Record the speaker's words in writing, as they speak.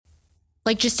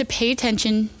Like, just to pay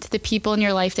attention to the people in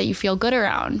your life that you feel good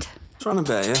around. What's wrong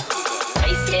about you?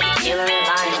 Wasted, feeling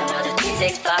alive, another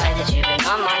 365 that you've been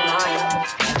on my mind.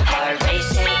 Heart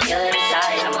racing, feel it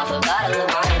inside, I'm off a bottle of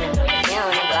wine, I know you're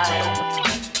feeling the vibe.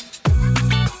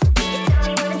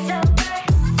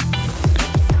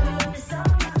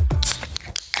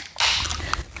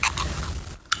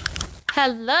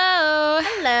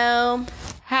 Hello.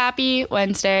 Happy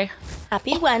Wednesday.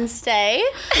 Happy Wednesday.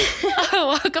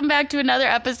 Welcome back to another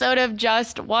episode of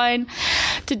Just One.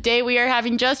 Today we are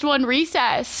having just one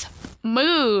recess.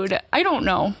 Mood. I don't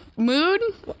know. Mood?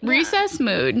 Yeah. Recess,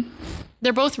 mood.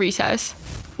 They're both recess.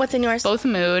 What's in yours? Both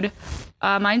mood.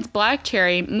 Mine's black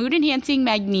cherry, mood enhancing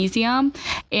magnesium,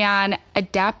 and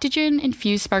adaptogen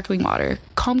infused sparkling water.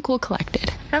 Calm, cool,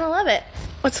 collected. I don't love it.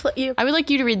 What's what you? I would like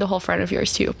you to read the whole front of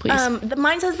yours too, please.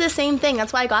 Mine says the same thing.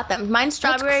 That's why I got them. Mine's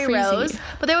strawberry rose,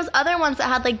 but there was other ones that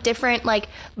had like different like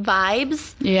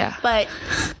vibes. Yeah. But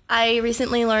I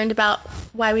recently learned about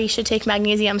why we should take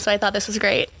magnesium, so I thought this was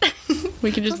great.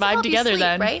 We can just vibe together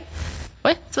then, right?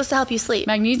 What? It's supposed to help you sleep.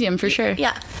 Magnesium for sure.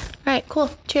 Yeah. All right.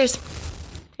 Cool. Cheers.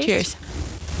 Cheers.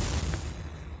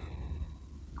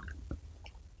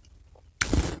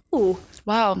 Ooh.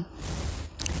 Wow.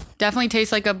 Definitely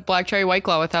tastes like a black cherry White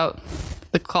Claw without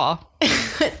the claw.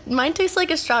 Mine tastes like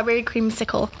a strawberry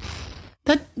creamsicle.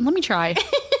 Let me try.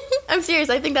 I'm serious.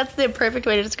 I think that's the perfect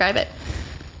way to describe it.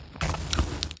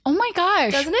 Oh my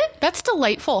gosh. Doesn't it? That's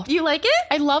delightful. You like it?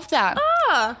 I love that.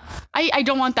 Ah. I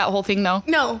don't want that whole thing though.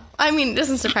 No. I mean, it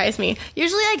doesn't surprise me.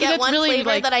 Usually I get one really,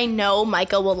 flavor that I know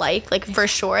Micah will like for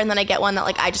sure. And then I get one that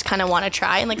like I just kind of want to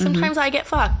try. And like sometimes I get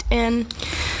fucked. And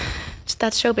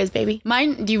that's showbiz, baby.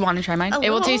 Mine, do you want to try mine? It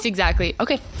will taste exactly.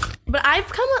 Okay. But I've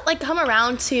come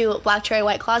around to black cherry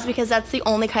White Claws because that's the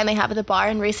only kind they have at the bar.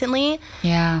 And recently,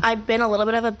 I've been a little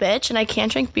bit of a bitch and I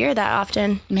can't drink beer that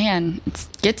often. Man, it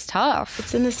gets tough.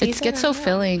 It's in the season. It gets so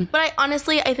filling. But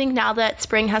I think now that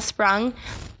spring has sprung,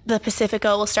 the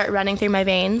Pacifico will start running through my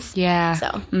veins. Yeah.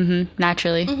 So.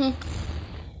 Naturally.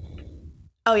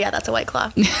 Oh, yeah, that's a White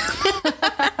Claw.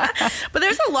 But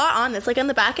there's a lot on this. Like, on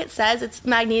the back it says it's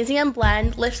magnesium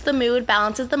blend, lifts the mood,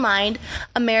 balances the mind,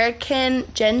 American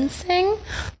ginseng,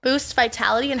 boosts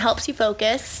vitality, and helps you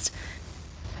focus.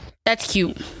 That's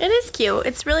cute. It is cute.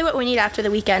 It's really what we need after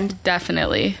the weekend.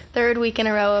 Definitely. Third week in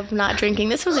a row of not drinking.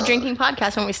 This was a drinking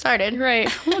podcast when we started. Right.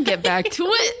 We'll get back to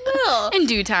it in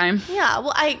due time. Yeah.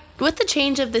 Well, with the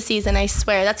change of the season, I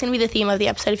swear, that's going to be the theme of the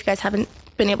episode if you guys haven't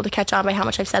been able to catch on by how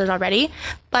much I've said it already.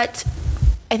 But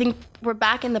I think we're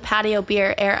back in the patio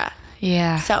beer era.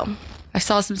 Yeah. So I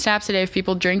saw some snaps today of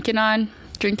people drinking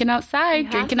outside,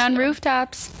 drinking on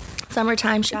rooftops.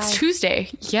 Summertime shy. It's Tuesday.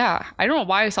 Yeah. I don't know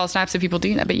why I saw snaps of people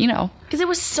doing that, but you know. Because it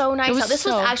was so nice out. This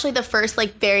was actually the first,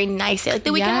 like, very nice day. Like,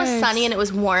 the weekend was sunny and it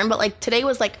was warm, but, like, today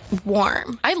was, like,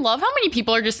 warm. I love how many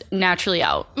people are just naturally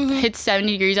out. Hits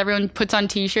 70 degrees. Everyone puts on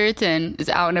T-shirts and is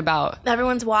out and about.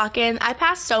 Everyone's walking. I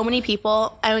passed so many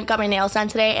people. I got my nails done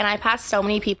today, and I passed so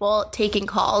many people taking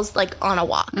calls, like, on a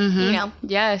walk, you know?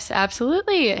 Yes,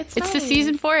 absolutely. It's nice. The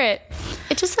season for it.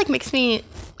 It just, like, makes me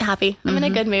happy. I'm in a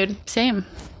good mood. Same.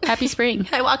 Happy spring.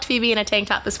 I walked Phoebe in a tank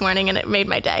top this morning, and it made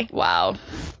my day. Wow.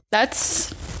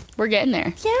 We're getting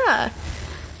there. Yeah.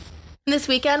 And this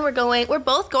weekend, we're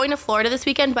both going to Florida this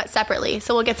weekend, but separately.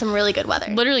 So we'll get some really good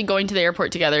weather. Literally going to the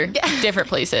airport together. Different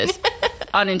places.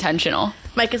 Unintentional.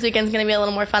 Micah's weekend's going to be a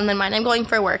little more fun than mine. I'm going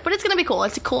for work, but it's going to be cool.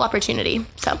 It's a cool opportunity.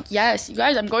 So yes, you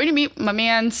guys, I'm going to meet my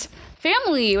man's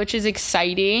family, which is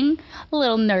exciting. A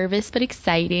little nervous, but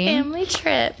exciting. Family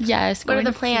trip. Yes. What are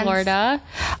the plans? Florida.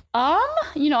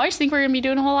 I just think we're going to be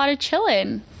doing a whole lot of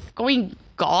chilling. Going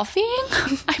golfing,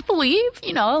 I believe.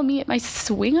 I'll meet my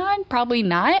swing on. Probably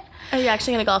not. Are you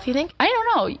actually going to golf, you think? I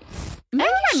don't know. Maybe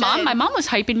my mom was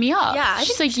hyping me up. Yeah.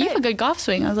 She's like, you have a good golf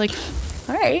swing. I was like,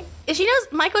 all right. She knows.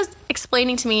 Mike was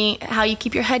explaining to me how you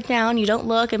keep your head down, you don't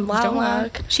look, and blah, blah.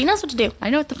 She knows what to do. I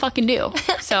know what to fucking do.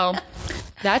 So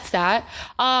that's that.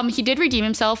 He did redeem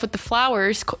himself with the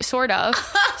flowers, sort of.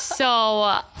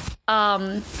 So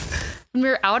when we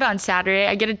were out on Saturday,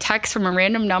 I get a text from a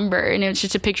random number, and it was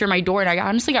just a picture of my door, and I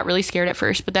honestly got really scared at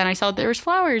first, but then I saw there was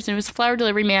flowers, and it was a flower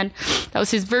delivery man. That was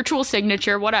his virtual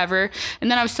signature, whatever. And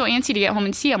then I was so antsy to get home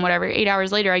and see him, whatever. 8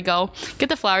 hours later, I go get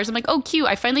the flowers. I'm like, oh, cute.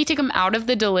 I finally take them out of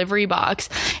the delivery box,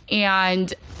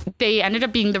 and they ended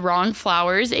up being the wrong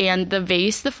flowers, and the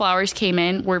vase the flowers came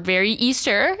in were very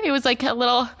Easter. It was like a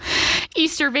little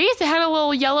Easter vase. It had a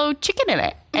little yellow chicken in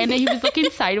it, and he was looking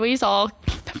sideways all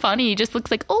funny. He just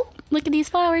looks like, oh, look at these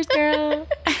flowers, girl.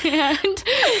 And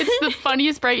it's the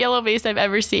funniest bright yellow vase I've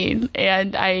ever seen.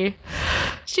 And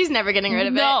she's never getting rid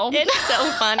of it. It's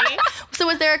so funny. So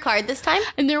was there a card this time?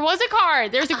 And there was a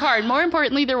card. There's a card. More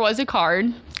importantly, there was a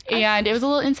card. And it was a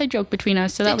little inside joke between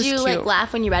us, so that was cute. Did you like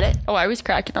laugh when you read it? Oh, I was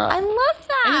cracking up. I love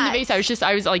that. And in the base,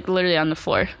 I was like literally on the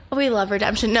floor. We love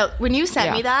redemption. No, when you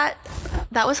sent me that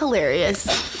was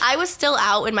hilarious. I was still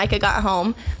out when Micah got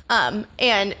home,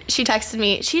 and she texted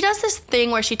me. She does this thing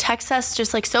where she texts us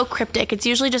just like so cryptic. It's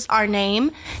usually just our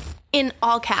name in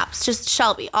all caps, just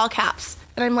Shelby, all caps.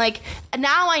 And I'm like,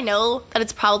 now I know that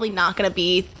it's probably not going to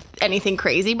be anything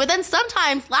crazy, but then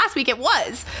sometimes last week it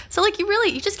was. So like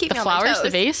you just keep me on my toes. The flowers, the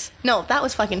vase? No, that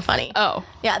was fucking funny. Oh.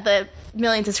 Yeah, the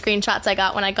millions of screenshots I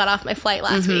got when I got off my flight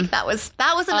last week. That was a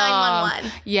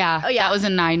 911. Yeah. Oh yeah. That was a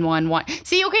 911.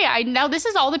 See, okay, now this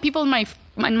is all the people in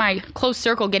my close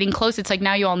circle getting close. It's like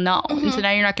now you all know. And so now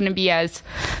you're not going to be as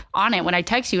on it when I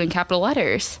text you in capital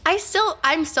letters. I'm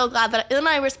still glad that then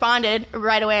I responded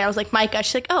right away. I was like, Micah.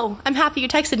 She's like, oh, I'm happy you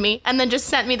texted me, and then just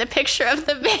sent me the picture of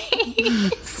the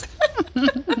vase.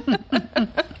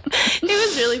 It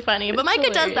was really funny. But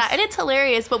Micah does that, and it's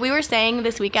hilarious. But we were saying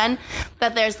this weekend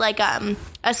that there's like a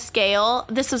scale.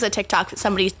 This was a TikTok that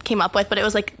somebody came up with, but it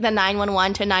was like the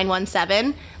 911 to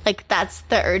 917. Like that's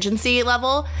the urgency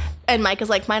level. And Micah's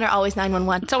like, mine are always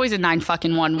 911. It's always a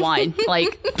 9-fucking-1-1.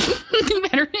 Like, you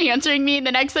better be answering me in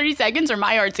the next 30 seconds or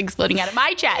my heart's exploding out of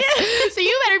my chest. So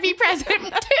you better be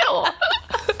present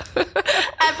too.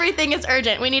 Everything is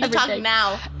urgent. We need to talk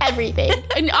now. Everything.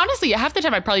 And honestly, half the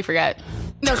time I probably forget.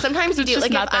 No, sometimes you do.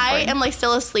 Like if I am like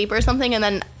still asleep or something, and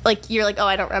then like you're like, oh,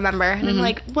 I don't remember, and I'm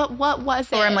like, what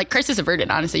was it? Or I'm like, crisis averted.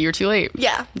 Honestly, you're too late.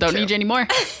 Yeah, don't need you anymore.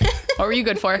 What were you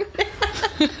good for?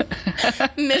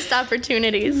 Missed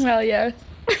opportunities. Well, yeah.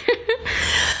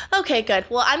 Okay, good.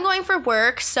 Well, I'm going for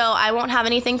work, so I won't have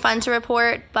anything fun to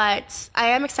report, but I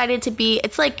am excited to be.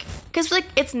 It's like because like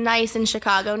it's nice in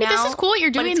Chicago now. This is cool what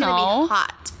you're doing, but it's though. Gonna be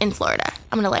hot in Florida.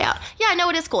 I'm gonna lay out. Yeah, I know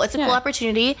it is cool. It's a cool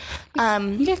opportunity.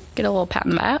 You get a little pat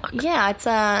on the back. Yeah, it's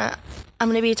I'm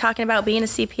gonna be talking about being a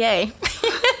CPA.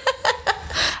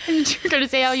 And you're gonna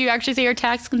say how you actually say your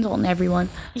tax consultant, everyone.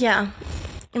 Yeah,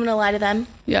 I'm gonna lie to them.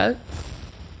 Yeah.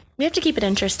 We have to keep it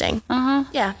interesting.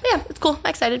 Yeah, it's cool. I'm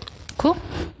excited. Cool.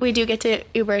 We do get to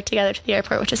Uber together to the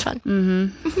airport, which is fun.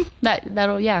 Mm-hmm.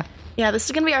 That'll yeah. Yeah, this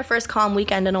is gonna be our first calm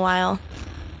weekend in a while.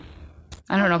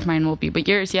 I don't know if mine will be, but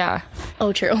yours, yeah.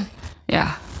 Oh, true.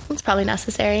 Yeah. It's probably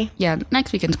necessary. Yeah,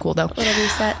 next weekend's cool though. A little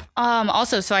reset.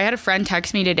 Also, so I had a friend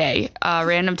text me today,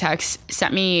 random text,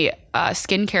 sent me a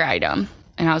skincare item.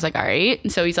 And I was like, all right.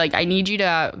 And so he's like, I need you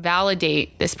to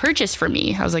validate this purchase for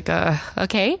me. I was like,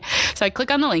 okay. So I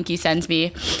click on the link he sends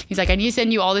me. He's like, I need to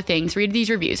send you all the things. Read these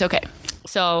reviews. Okay.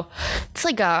 So it's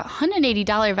like a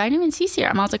 $180 vitamin C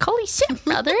serum. I was like, holy shit,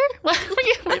 brother. What are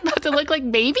you about to look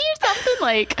like baby or something?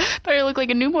 Like, better look like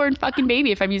a newborn fucking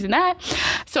baby if I'm using that.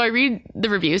 So I read the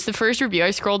reviews. The first review,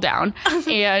 I scroll down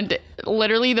and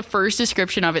literally the first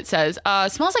description of it says,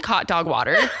 smells like hot dog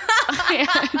water,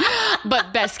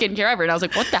 but best skincare ever. And I was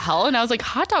like, what the hell? And I was like,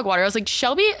 hot dog water. I was like,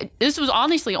 Shelby, this was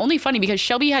honestly only funny because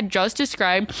Shelby had just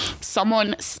described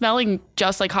someone smelling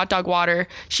just like hot dog water.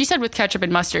 She said with ketchup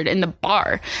and mustard in the bar.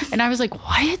 And I was like,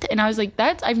 what? And I was like,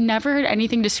 I've never heard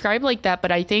anything described like that,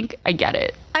 but I think I get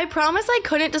it. I promise I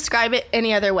couldn't describe it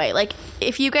any other way. Like,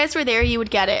 if you guys were there, you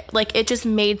would get it. Like, it just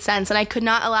made sense. And I could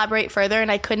not elaborate further,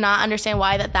 and I could not understand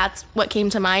why that's what came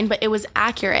to mind, but it was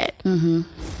accurate. Mm-hmm.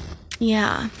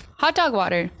 Yeah. Hot dog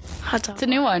water. Hot dog It's a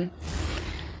new one.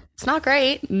 It's not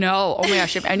great. No. Oh my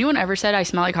gosh. If anyone ever said I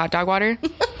smell like hot dog water,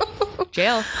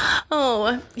 jail.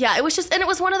 Oh, yeah. It was just, and it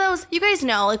was one of those, you guys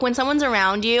know, like when someone's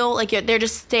around you, like they're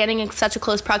just standing in such a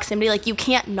close proximity, like you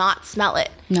can't not smell it.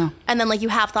 No. And then like you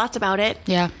have thoughts about it.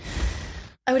 Yeah.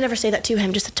 I would never say that to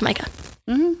him, just to Micah.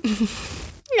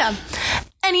 Mm-hmm. Yeah.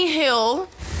 Anywho,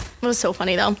 it was so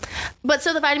funny though. But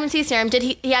so the vitamin C serum,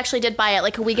 he actually did buy it?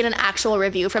 Like, could we get an actual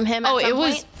review from him at some point?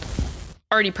 Was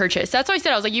already purchased. That's why I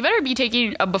said, I was like, you better be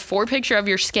taking a before picture of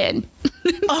your skin.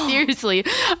 Seriously.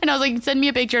 And I was like, send me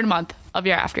a picture in a month of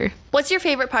your after. What's your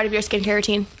favorite part of your skincare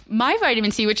routine? My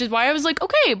vitamin C, which is why I was like,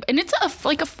 okay. And it's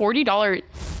like a $40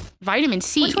 vitamin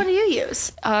C. Which one do you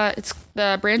use? It's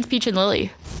the brand's Peach and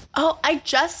Lily. Oh, I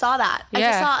just saw that. Yeah. I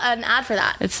just saw an ad for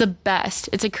that. It's the best.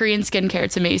 It's a Korean skincare.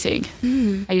 It's amazing.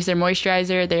 I use their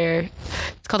moisturizer.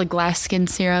 It's called a glass skin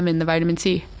serum and the vitamin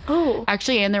C. Oh.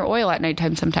 Actually, and their oil at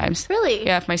nighttime sometimes. Really?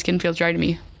 Yeah, if my skin feels dry to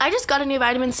me. I just got a new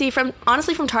vitamin C from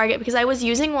Target because I was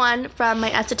using one from my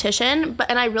esthetician,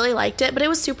 and I really liked it, but it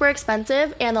was super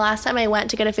expensive. And the last time I went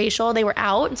to get a facial, they were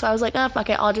out. And so I was like, oh, fuck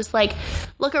it. I'll just like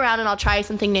look around and I'll try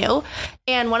something new.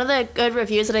 And one of the good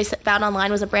reviews that I found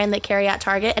online was a brand they carry at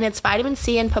Target, and it's vitamin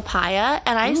C and papaya.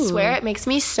 And I swear it makes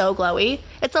me so glowy.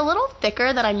 It's a little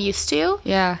thicker than I'm used to.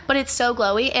 Yeah. But it's so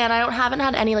glowy, and I haven't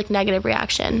had any like negative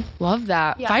reaction. Love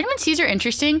that. Yeah. Vitamin C's are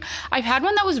interesting. I've had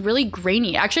one that was really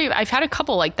grainy. Actually, I've had a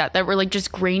couple like that were like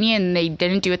just grainy and they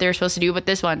didn't do what they were supposed to do. But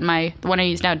this one, the one I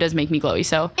use now, does make me glowy.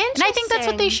 So, and I think that's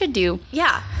what they should do.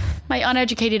 Yeah. My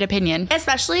uneducated opinion.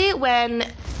 Especially when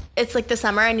it's like the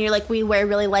summer and you're like, we wear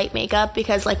really light makeup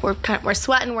because like we're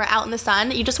sweating, we're out in the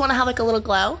sun. You just want to have like a little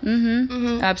glow.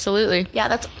 Absolutely. Yeah,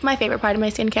 that's my favorite part of my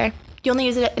skincare. You only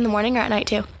use it in the morning or at night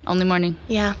too? Only morning.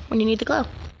 Yeah, when you need the glow.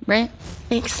 Right.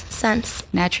 Makes sense.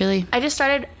 Naturally. I just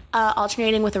started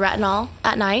alternating with the retinol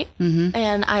at night,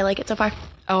 and I like it so far.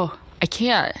 Oh, I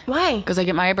can't. Why? Because I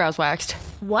get my eyebrows waxed.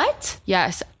 What?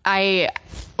 Yes, Wait,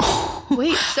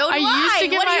 so do I.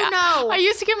 What do you know? I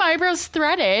used to get my eyebrows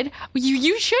threaded.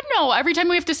 You should know. Every time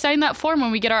we have to sign that form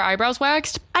when we get our eyebrows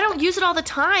waxed. I don't use it all the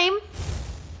time.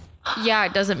 Yeah,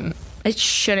 it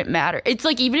shouldn't matter. It's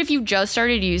like even if you just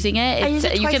started using it, I use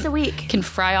it twice a week. Can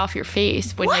fry off your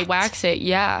face when they wax it.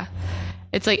 Yeah.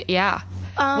 It's like, yeah.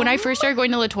 When I first started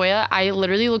going to LaToya, I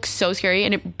literally looked so scary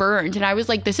and it burned. And I was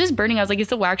like, this is burning. I was like, is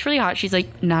the wax really hot? She's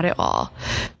like, not at all.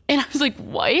 And I was like,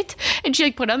 what? And she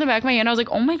like put it on the back of my hand. I was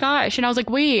like, oh my gosh. And I was like,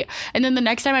 wait. And then the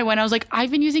next time I went, I was like, I've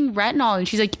been using retinol. And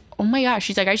she's like, oh my gosh.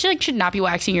 She's like, I should not be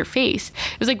waxing your face.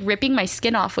 It was like ripping my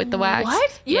skin off with the wax.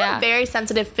 What? You have very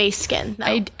sensitive face skin,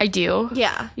 though. I do.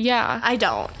 Yeah. Yeah. I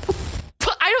don't.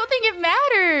 I don't think it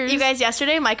matters. You guys,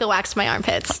 yesterday, Micah waxed my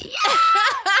armpits. New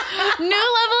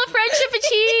level of friendship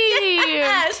achieved.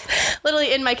 Yes.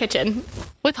 Literally in my kitchen.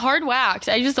 With hard wax.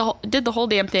 I just did the whole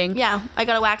damn thing. Yeah. I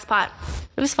got a wax pot.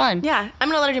 It was fun. Yeah. I'm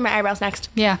going to let her do my eyebrows next.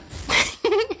 Yeah.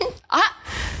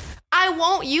 I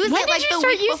won't use when it like did you the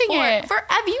start week using before. it?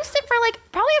 I've used it for like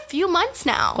probably a few months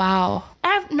now. Wow.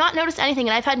 I have not noticed anything,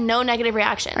 and I've had no negative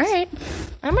reactions. All right.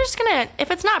 I'm just going to, if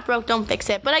it's not broke, don't fix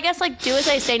it. But I guess like do as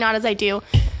I say, not as I do.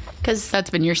 Because that's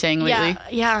been your saying lately.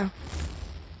 Yeah.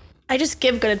 I just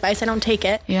give good advice. I don't take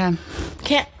it. Yeah.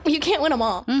 You can't win them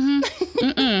all.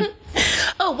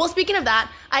 Oh, well, speaking of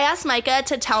that, I asked Micah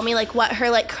to tell me like what her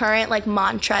like current like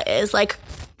mantra is, like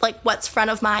what's front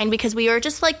of mind, because we were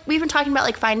just like, we've been talking about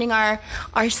like finding our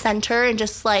center and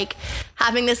just like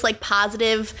having this like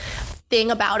positive thing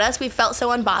about us. We've felt so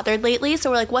unbothered lately. So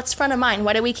we're like, what's front of mind?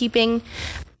 What are we keeping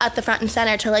at the front and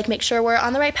center to like make sure we're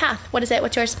on the right path? What is it?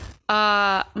 What's yours?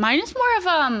 Mine is more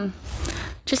of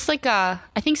just like I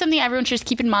think something everyone should just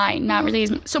keep in mind. Not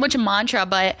really so much a mantra,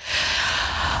 but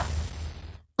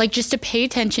like just to pay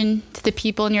attention to the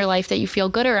people in your life that you feel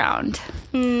good around.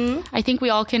 I think we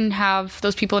all can have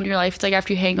those people in your life. It's like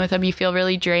after you hang with them, you feel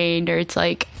really drained, or it's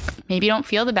like maybe you don't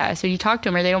feel the best, or you talk to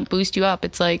them, or they don't boost you up.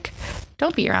 It's like,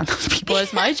 don't be around those people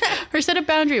as much, or set a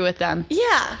boundary with them.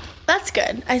 Yeah, that's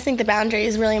good. I think the boundary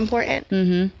is really important.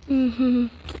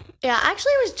 Yeah,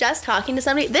 actually, I was just talking to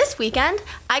somebody this weekend.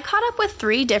 I caught up with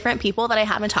 3 different people that I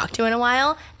haven't talked to in a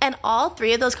while, and all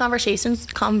 3 of those conversations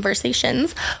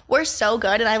were so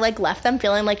good, and I like left them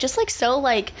feeling like just like so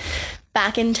like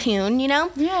back in tune, you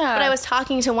know? Yeah. But I was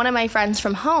talking to one of my friends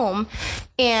from home,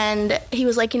 and he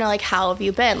was like, you know, like, how have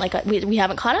you been? Like, we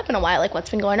haven't caught up in a while. Like, what's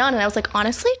been going on? And I was like,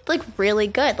 honestly, like, really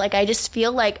good. Like, I just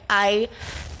feel like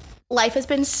life has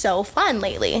been so fun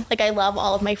lately. Like, I love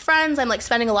all of my friends. I'm like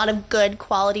spending a lot of good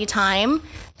quality time.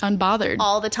 Unbothered.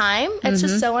 All the time. It's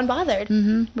just so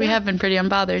unbothered. We have been pretty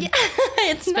unbothered. Yeah.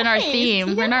 It's been our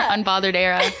theme. We're in our unbothered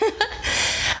era.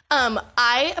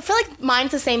 I feel like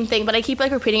mine's the same thing, but I keep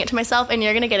like repeating it to myself, and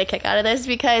you're gonna get a kick out of this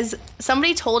because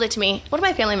somebody told it to me. One of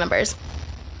my family members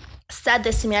said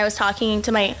this to me. I was talking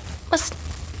to my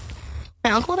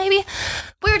uncle, maybe.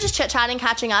 We were just chit-chatting,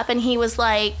 catching up, and he was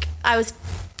like, I was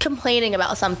complaining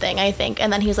about something, I think,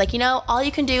 and then he was like, you know, all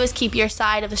you can do is keep your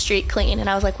side of the street clean. And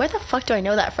I was like, where the fuck do I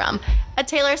know that from? A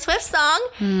Taylor Swift song.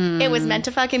 It was meant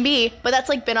to fucking be, but that's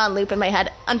like been on loop in my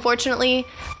head. Unfortunately,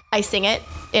 I sing it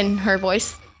in her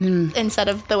voice instead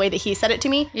of the way that he said it to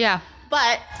me. Yeah.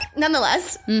 But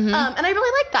nonetheless, and I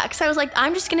really like that because I was like,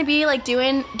 I'm just gonna be like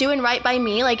doing right by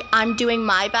me. Like, I'm doing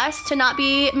my best to not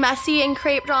be messy and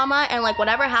create drama, and like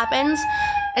whatever happens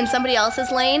in somebody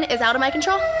else's lane is out of my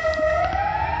control.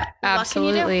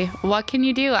 Absolutely. What can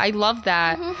you do? I love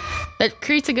that. That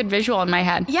creates a good visual in my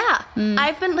head. Yeah.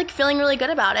 I've been like feeling really good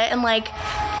about it, and like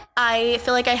I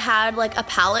feel like I had like a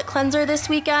palate cleanser this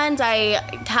weekend. I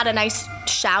had a nice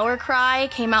shower cry,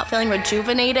 came out feeling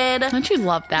rejuvenated. Don't you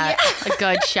love that? A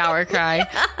good shower cry.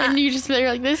 And you just feel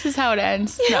like, this is how it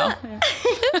ends. No.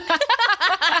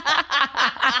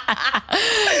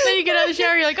 Then you get out of the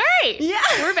shower, you're like, all right,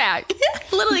 we're back.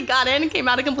 Literally got in and came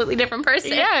out a completely different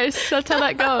person. Yes, that's how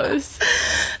that goes.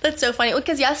 That's so funny.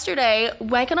 Because yesterday,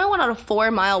 Mike and I went on a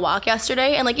 4-mile walk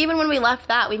yesterday. And, like, even when we left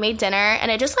that, we made dinner.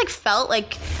 And it just, like, felt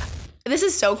like... This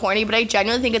is so corny, but I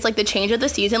genuinely think it's like the change of the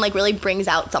season like really brings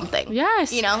out something.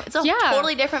 Yes. You know, it's a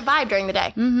totally different vibe during the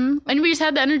day. Mm-hmm. And we just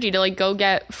had the energy to like go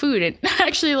get food and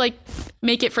actually like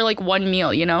make it for like one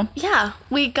meal, you know? Yeah.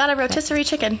 We got a rotisserie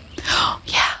chicken.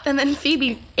 Yeah. And then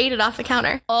Phoebe ate it off the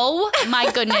counter. Oh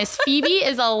my goodness. Phoebe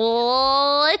is a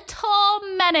little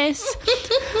menace.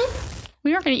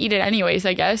 We weren't going to eat it anyways,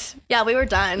 I guess. Yeah, we were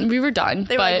done. They were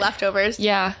like leftovers.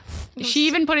 Yeah. She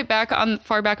even put it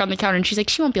far back on the counter, and she's like,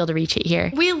 she won't be able to reach it here.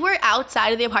 We were outside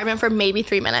of the apartment for maybe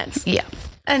 3 minutes. Yeah.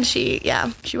 And she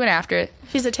went after it.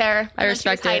 She's a terror. I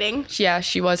respect it. Hiding. Yeah,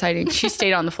 she was hiding. She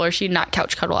stayed on the floor. She did not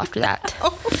couch cuddle after that.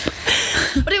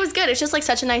 But it was good. It's just like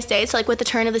such a nice day. So like with the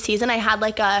turn of the season, I had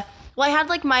like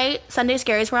my Sunday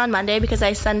scaries were on Monday because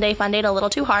I Sunday funded a little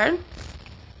too hard.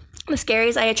 The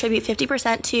scaries I attribute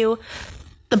 50% to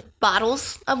the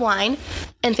bottles of wine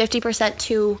and 50%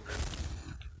 to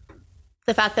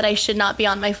the fact that I should not be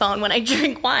on my phone when I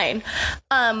drink wine.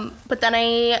 But then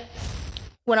I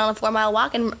went on a 4-mile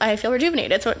walk and I feel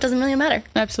rejuvenated, so it doesn't really matter.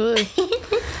 Absolutely.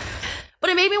 But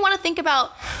it made me want to think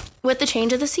about, with the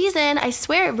change of the season, I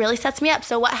swear it really sets me up.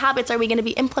 So what habits are we going to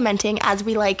be implementing as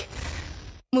we, like,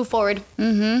 move forward?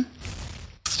 Mm-hmm.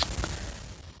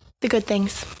 The good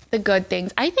things. The good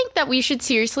things. I think that we should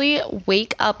seriously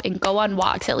wake up and go on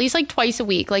walks at least like twice a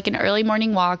week, like an early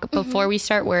morning walk before we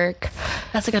start work.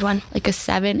 That's a good one. Like a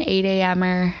 7, 8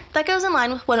 a.m.er. That goes in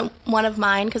line with one of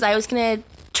mine because I was going to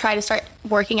try to start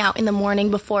working out in the morning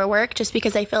before work just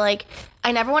because I feel like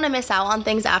I never want to miss out on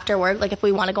things after work. Like if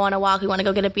we want to go on a walk, we want to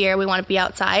go get a beer, we want to be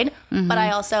outside. Mm-hmm. But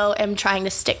I also am trying to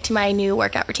stick to my new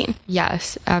workout routine.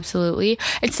 Yes, absolutely.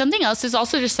 And something else is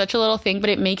also just such a little thing,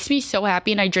 but it makes me so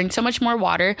happy and I drink so much more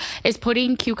water is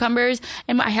putting cucumbers,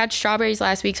 and I had strawberries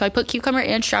last week. So I put cucumber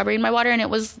and strawberry in my water and it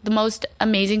was the most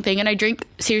amazing thing. And I drink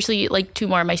seriously like 2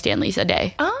 more of my Stanleys a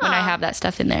day when I have that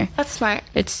stuff in there. That's smart.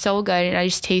 It's so good. And I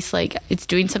just taste like it's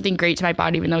doing something great to my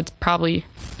body, even though it's probably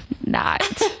not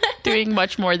doing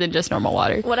much more than just normal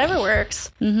water. Whatever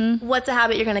works. Mm-hmm. What's a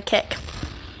habit you're going to kick?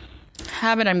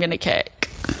 Habit I'm going to kick.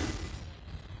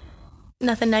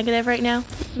 Nothing negative right now?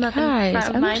 Nothing.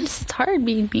 Guys, it's hard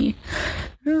being me.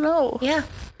 I don't know. Yeah.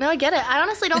 No, I get it. I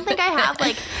honestly don't think I have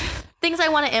like things I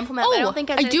want to implement. But I don't think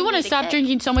I do want to stop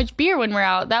drinking so much beer when we're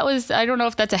out. I don't know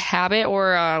if that's a habit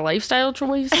or a lifestyle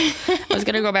choice. I was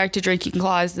going to go back to drinking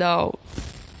claws though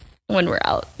when we're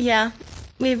out. Yeah.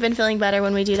 We've been feeling better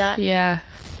when we do that. Yeah.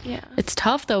 It's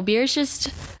tough though. Beer's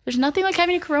just, there's nothing like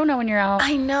having a Corona when you're out.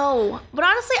 I know. But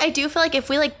honestly, I do feel like if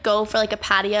we like go for like a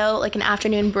patio, like an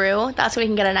afternoon brew, that's when we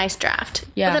can get a nice draft.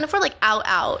 Yeah. But then if we're like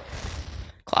out,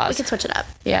 claws, we can switch it up.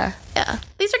 Yeah.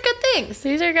 These are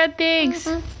good things.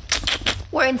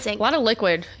 Mm-hmm. We're in sync. A lot of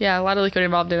liquid. Yeah, a lot of liquid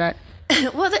involved in that.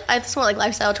 Well, it's more like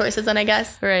lifestyle choices then, I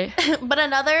guess. Right. But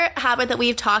another habit that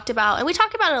we've talked about, and we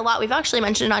talk about it a lot, we've actually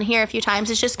mentioned it on here a few times,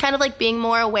 is just kind of like being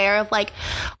more aware of like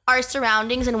our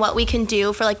surroundings and what we can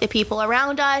do for like the people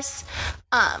around us,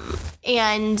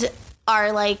 and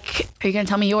our like... Are you going to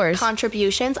tell me yours?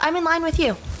 Contributions. I'm in line with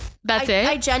you. That's it?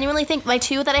 I genuinely think my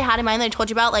 2 that I had in mind that I told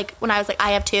you about, like when I was like,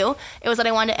 I have 2, it was that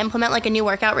I wanted to implement like a new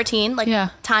workout routine,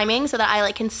 like timing, so that I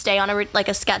like can stay on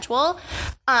a schedule.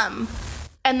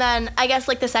 And then I guess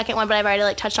like the second one, but I've already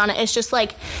like touched on it, is just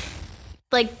like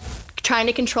trying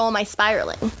to control my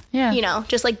spiraling. Yeah. You know,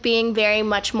 just like being very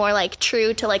much more like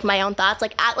true to like my own thoughts,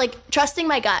 like trusting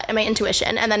my gut and my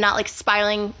intuition, and then not like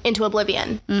spiraling into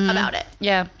oblivion about it.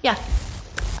 Yeah. Yeah.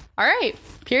 All right.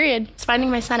 Period. It's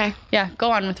finding my center. Yeah. Go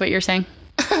on with what you're saying.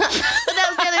 But that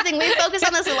was the other thing. We focus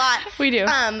on this a lot. We do.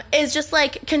 Is just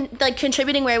like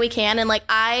contributing where we can, and like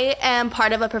I am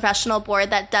part of a professional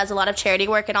board that does a lot of charity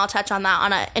work, and I'll touch on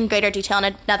that in greater detail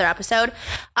in another episode.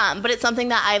 But it's something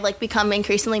that I've like become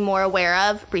increasingly more aware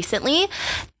of recently.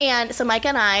 And so Micah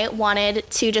and I wanted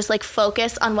to just like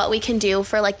focus on what we can do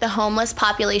for like the homeless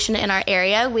population in our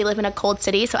area. We live in a cold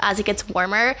city, so as it gets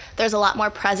warmer, there's a lot more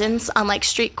presence on like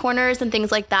street corners and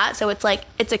things like that. So it's like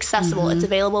it's accessible, it's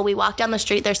available. We walk down the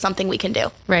street, there's something we can do.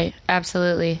 Right,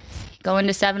 absolutely. Go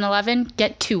into 7-Eleven,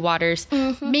 get 2 waters,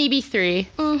 maybe 3.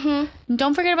 Mm-hmm.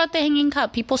 Don't forget about the hanging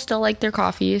cup. People still like their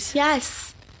coffees.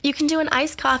 Yes. You can do an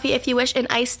iced coffee if you wish, an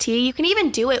iced tea. You can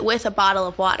even do it with a bottle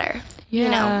of water. Yeah. You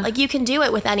know, like you can do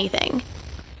it with anything.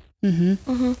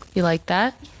 You like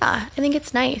that? Yeah, I think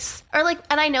it's nice. Or like,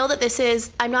 and I know that this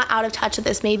is, I'm not out of touch with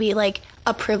this, maybe like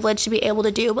a privilege to be able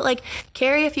to do, but like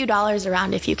carry a few dollars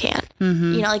around if you can.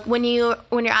 You know, like when you're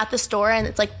at the store and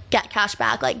it's like get cash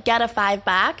back, like get a $5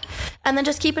 back and then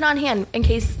just keep it on hand in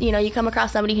case, you know, you come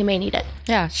across somebody who may need it.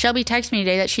 Yeah. Shelby texted me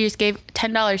today that she just gave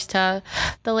 $10 to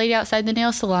the lady outside the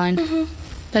nail salon.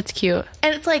 That's cute.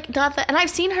 And it's like not that, and I've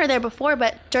seen her there before,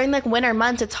 but during like winter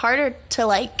months, it's harder to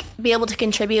like be able to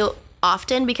contribute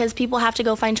often because people have to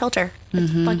go find shelter.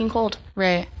 It's fucking cold.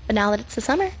 Right. But now that it's the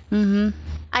summer.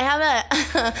 I have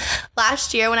a,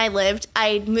 last year when I lived,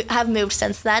 have moved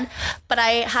since then, but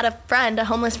I had a friend, a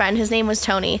homeless friend, his name was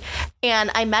Tony, and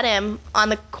I met him on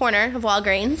the corner of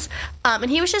Walgreens,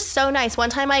 and he was just so nice. One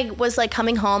time I was like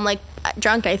coming home, like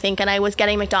drunk, I think, and I was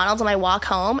getting McDonald's on my walk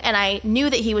home, and I knew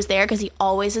that he was there because he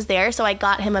always is there, so I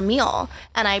got him a meal,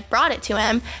 and I brought it to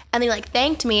him, and he like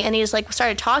thanked me, and he just like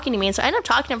started talking to me, and so I ended up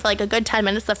talking to him for like a good 10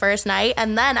 minutes the first night,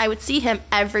 and then I would see him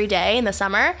every day in the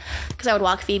summer because I would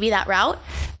walk Phoebe that route.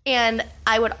 And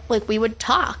I would like, we would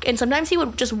talk, and sometimes he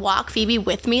would just walk Phoebe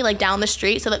with me like down the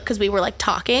street so that because we were like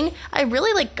talking, I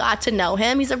really like got to know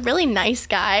him. He's a really nice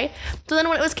guy. So then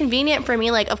when it was convenient for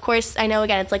me, like of course I know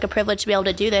again it's like a privilege to be able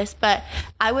to do this, but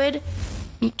I would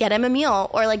get him a meal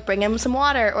or like bring him some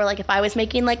water, or like if I was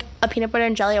making like a peanut butter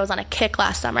and jelly, I was on a kick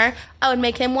last summer, I would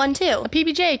make him one too. A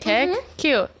PBJ kick.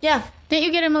 Cute. Yeah. Didn't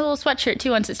you get him a little sweatshirt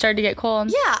too once it started to get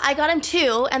cold? Yeah, I got him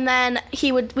two, and then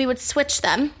we would switch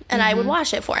them, and I would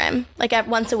wash it for him like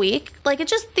once a week. Like it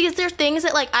just, these are things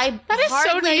that like I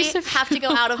hardly have to go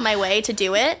out of my way to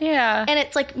do it. Yeah, and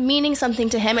it's like meaning something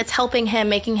to him. It's helping him,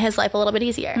 making his life a little bit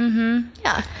easier.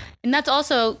 Yeah, and that's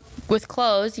also with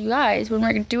clothes, you guys. When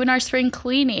we're doing our spring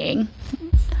cleaning,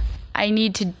 I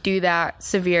need to do that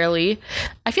severely.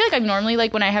 I feel like I'm normally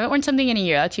like when I haven't worn something in a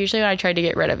year, that's usually when I try to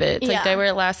get rid of it. It's like, did I wear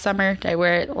it last summer? Did I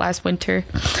wear it last winter?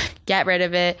 Get rid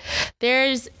of it.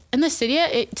 There's in the city,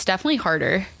 it's definitely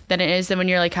harder than it is than when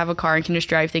you're like have a car and can just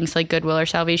drive things like Goodwill or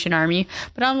Salvation Army.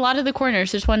 But on a lot of the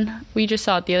corners, there's one we just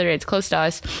saw it the other day. It's close to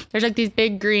us. There's like these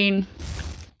big green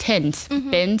tin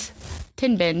bins.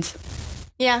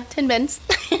 Yeah, tin bins.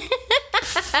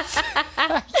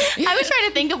 I was trying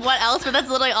to think of what else, but that's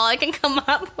literally all I can come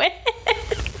up with.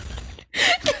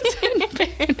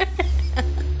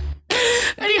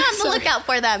 But you have to look out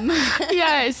for them.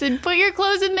 Yes, and put your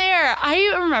clothes in there.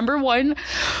 I remember one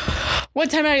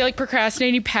time I like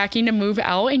procrastinated packing to move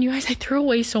out, and you guys, I threw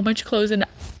away so much clothes, and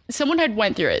someone had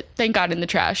went through it. Thank God, in the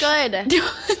trash. Good.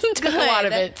 Took a lot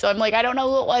of it. So I'm like, I don't know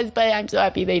who it was, but I'm so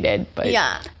happy they did. But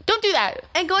yeah, don't do that.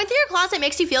 And going through your closet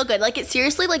makes you feel good. Like it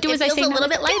seriously, like it feels a little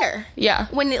bit lighter. Yeah.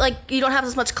 When like you don't have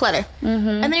as much clutter,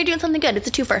 and then you're doing something good. It's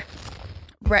a twofer.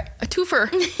 Right, a twofer.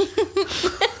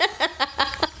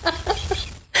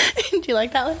 Do you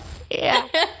like that one? Yeah.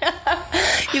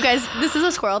 You guys, this is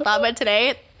a squirrel thought, but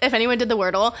today, if anyone did the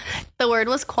Wordle, the word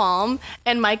was qualm.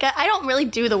 And Micah, I don't really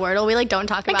do the Wordle. We like don't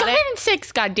talk about it. I got it in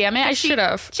 6, goddammit. I should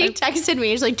have. She texted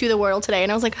me, she's like, do the Wordle today.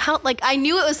 And I was like, how? Like, I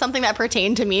knew it was something that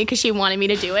pertained to me because she wanted me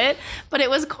to do it. But it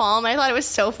was qualm. I thought it was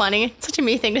so funny. It's such a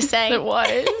me thing to say. It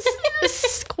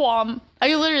was. Qualm.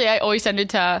 I always send it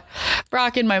to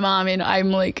Brock and my mom, and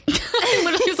I'm like, I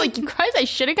literally was like, you guys, I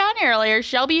should have gotten earlier.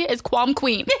 Shelby is Qualm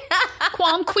Queen.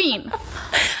 Qualm Queen.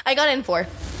 I got in 4.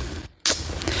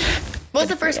 What was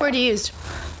the first word you used?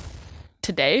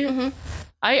 Today?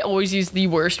 I always use the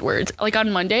worst words. Like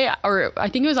on Monday, or I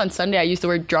think it was on Sunday, I used the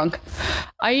word drunk.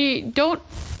 I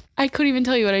couldn't even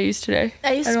tell you what I used today.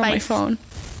 I used spice. On my phone.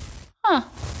 Huh.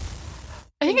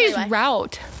 I think I used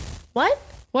route. What?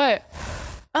 What?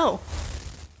 Oh.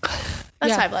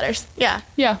 That's 5 letters. Yeah.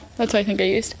 Yeah, that's what I think I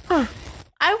used. Huh.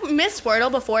 I missed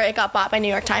Wordle before it got bought by New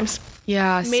York Times.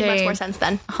 Yeah, it made much more sense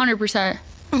then. 100%.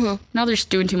 Now they're just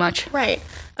doing too much. Right.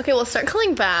 Okay, well,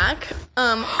 circling back.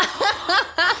 Our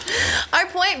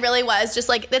point really was just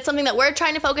like, that's something that we're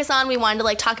trying to focus on. We wanted to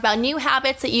like talk about new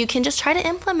habits that you can just try to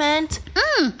implement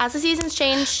as the seasons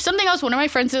change. Something else one of my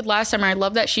friends did last summer, I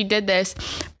love that she did this,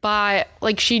 but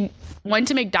like she went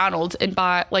to McDonald's and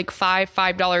bought like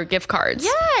 $5 gift cards.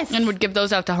 Yes. And would give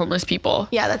those out to homeless people.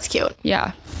 Yeah, that's cute.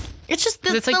 Yeah. It's just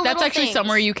it's like that's actually things.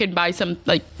 Somewhere you can buy some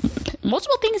like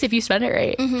multiple things if you spend it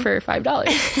right for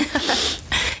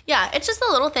 $5. Yeah, it's just the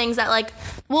little things that like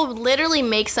will literally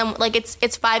make some like it's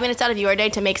 5 minutes out of your day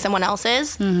to make someone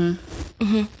else's. Get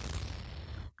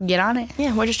on it.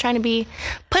 Yeah, we're just trying to be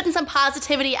putting some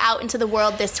positivity out into the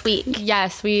world this week.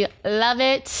 Yes, we love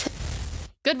it.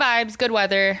 Good vibes, good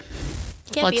weather.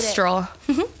 Let's stroll.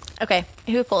 Okay,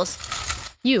 who pulls?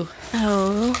 You.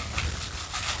 Oh.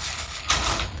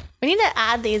 We need to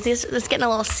add these. It's getting a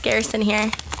little scarce in here.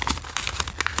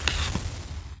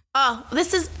 Oh,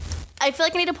 this is I feel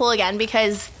like I need to pull again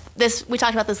because we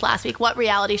talked about this last week. What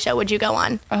reality show would you go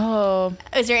on? Oh.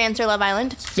 Is your answer Love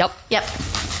Island? Yep.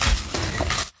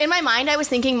 In my mind, I was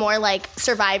thinking more like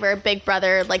Survivor, Big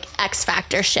Brother, like X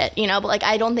Factor shit, you know? But like,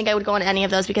 I don't think I would go on any of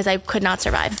those because I could not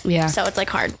survive. Yeah. So it's like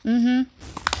hard. Mm-hmm.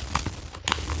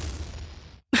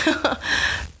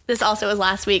 This also was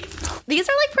last week. These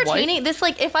are like pertaining. What? This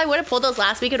like, if I would have pulled those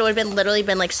last week, it would have literally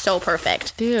been like so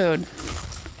perfect. Dude.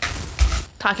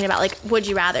 Talking about like, would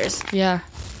you rathers? Yeah.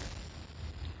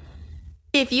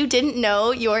 If you didn't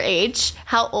know your age,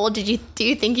 how old do you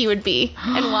think you would be,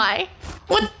 and why?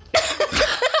 What?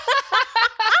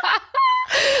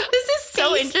 This is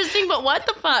so interesting, but what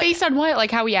the fuck? Based on what?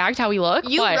 Like how we act, how we look?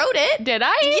 You What? wrote it. Did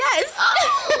I? Yes.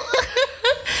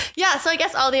 Yeah, so I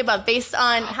guess all the above, based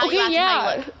on how you act and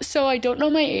how you look. So I don't know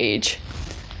my age.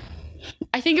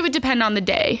 I think it would depend on the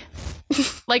day.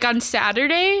 Like on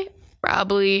Saturday,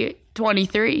 probably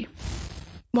 23.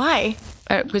 Why?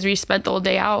 Because we spent the whole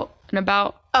day out and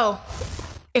about. Oh,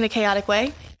 in a chaotic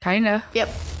way? Kinda. Yep.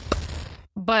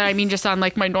 But I mean, just on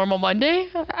like my normal Monday,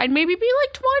 I'd maybe be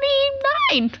like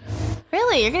 29.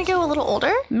 Really? You're going to go a little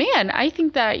older? Man, I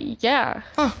think that, yeah.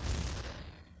 Huh.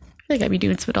 I feel like I'd be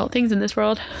doing some adult things in this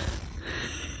world.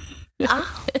 I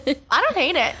don't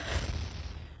hate it.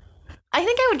 I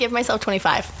think I would give myself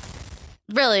 25.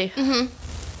 Really? Mm-hmm.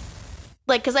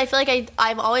 Like, because I feel like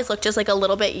I've always looked just like a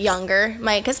little bit younger.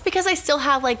 Because I still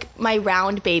have like my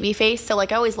round baby face, so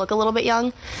like I always look a little bit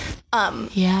young.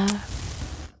 Yeah.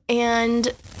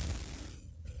 And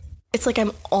it's like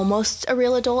I'm almost a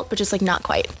real adult, but just like not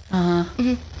quite. Uh-huh.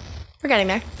 Mm-hmm. We're getting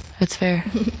there. That's fair.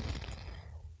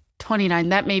 29,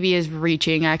 that maybe is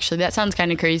reaching, actually. That sounds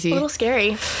kind of crazy. A little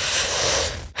scary.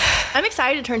 I'm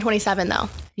excited to turn 27, though.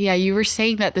 Yeah, you were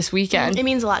saying that this weekend. It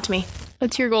means a lot to me.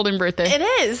 That's your golden birthday. It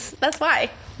is. That's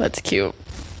why. That's cute.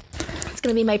 It's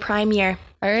going to be my prime year.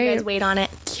 All right. You guys wait on it.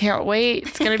 Can't wait.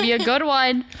 It's going to be a good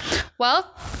one. Well,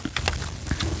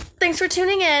 thanks for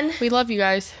tuning in. we love you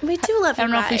guys. We do love you guys. I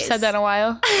don't know if we've said that in a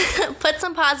while. Put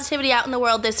some positivity out in the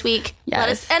world this week. Yes. Let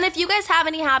us, and if you guys have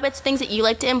any habits, things that you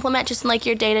like to implement just in like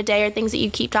your day-to-day or things that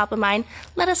you keep top of mind,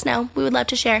 let us know. We would love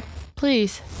to share.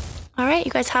 Please. All right,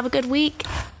 you guys have a good week.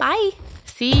 Bye.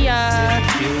 See ya.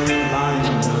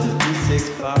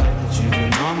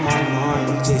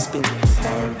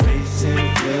 Heart racing,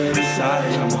 feel the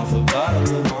side. I'm off a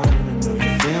bottle of wine. I know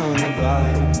you're feeling the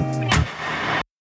vibe.